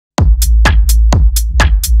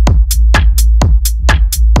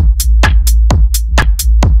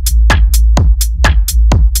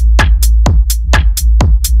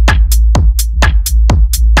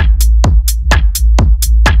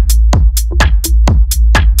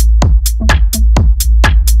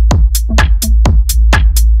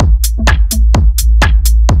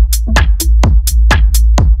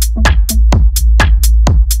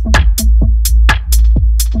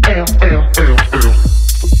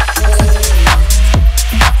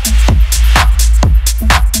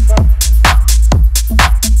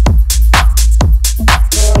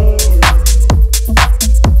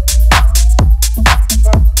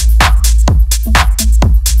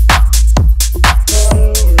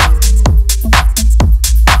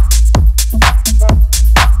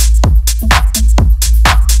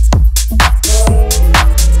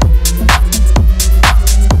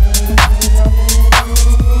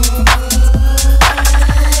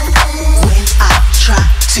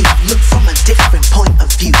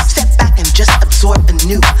just absorb a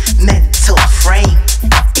new mental frame.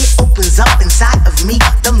 It opens up inside of me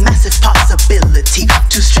the massive possibility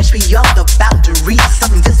to stretch beyond the boundaries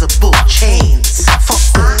of invisible chains. For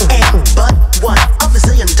I am but one of a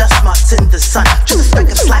zillion dust motes in the sun, just a speck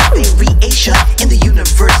of slight variation in the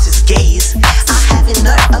universe's gaze. I have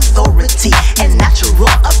inner authority and natural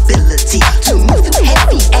ability to move through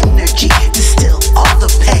heavy energy, distill all the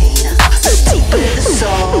pain. The deeper the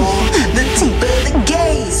soul, the deeper the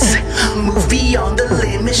gaze. Move beyond the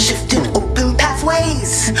limit, shifting open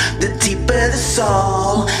pathways. The deeper the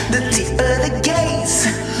soul, the deeper the gaze.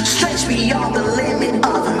 Stretch beyond the limit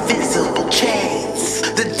of invisible chains.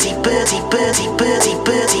 The deeper, deeper, deeper,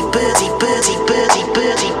 deeper, deeper, deeper, deeper,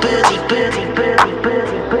 deeper, deeper, deeper, deeper, deeper,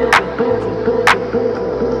 deeper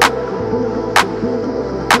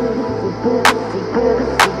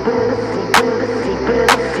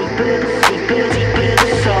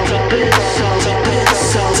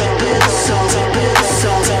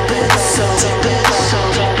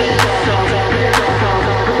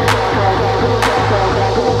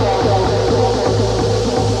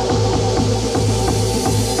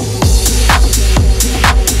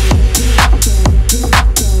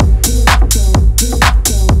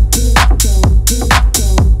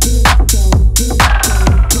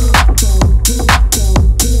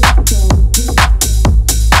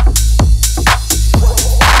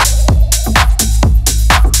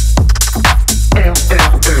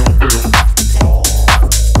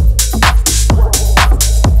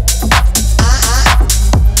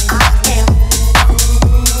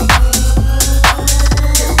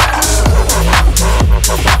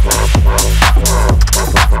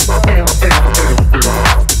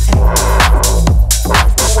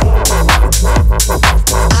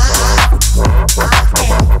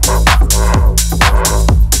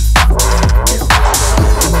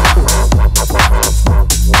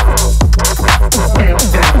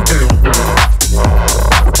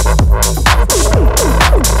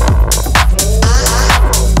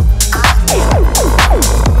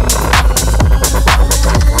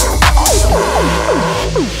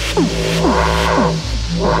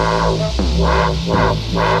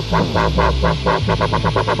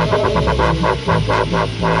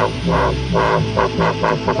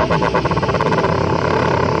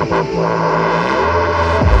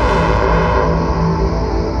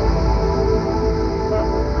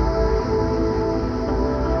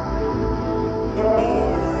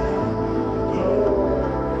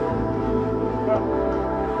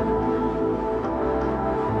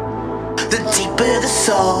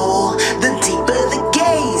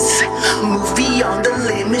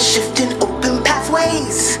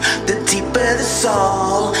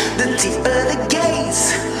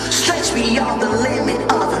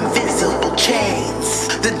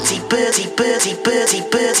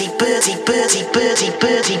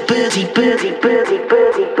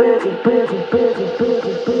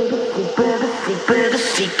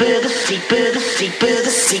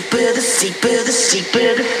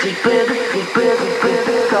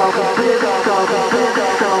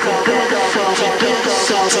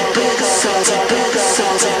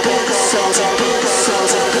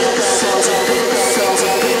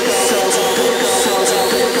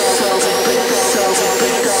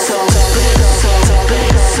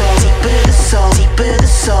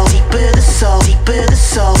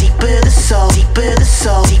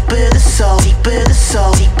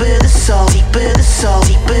the soul, deeper the soul,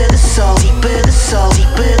 deeper the soul, deeper the soul,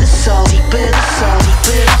 deeper the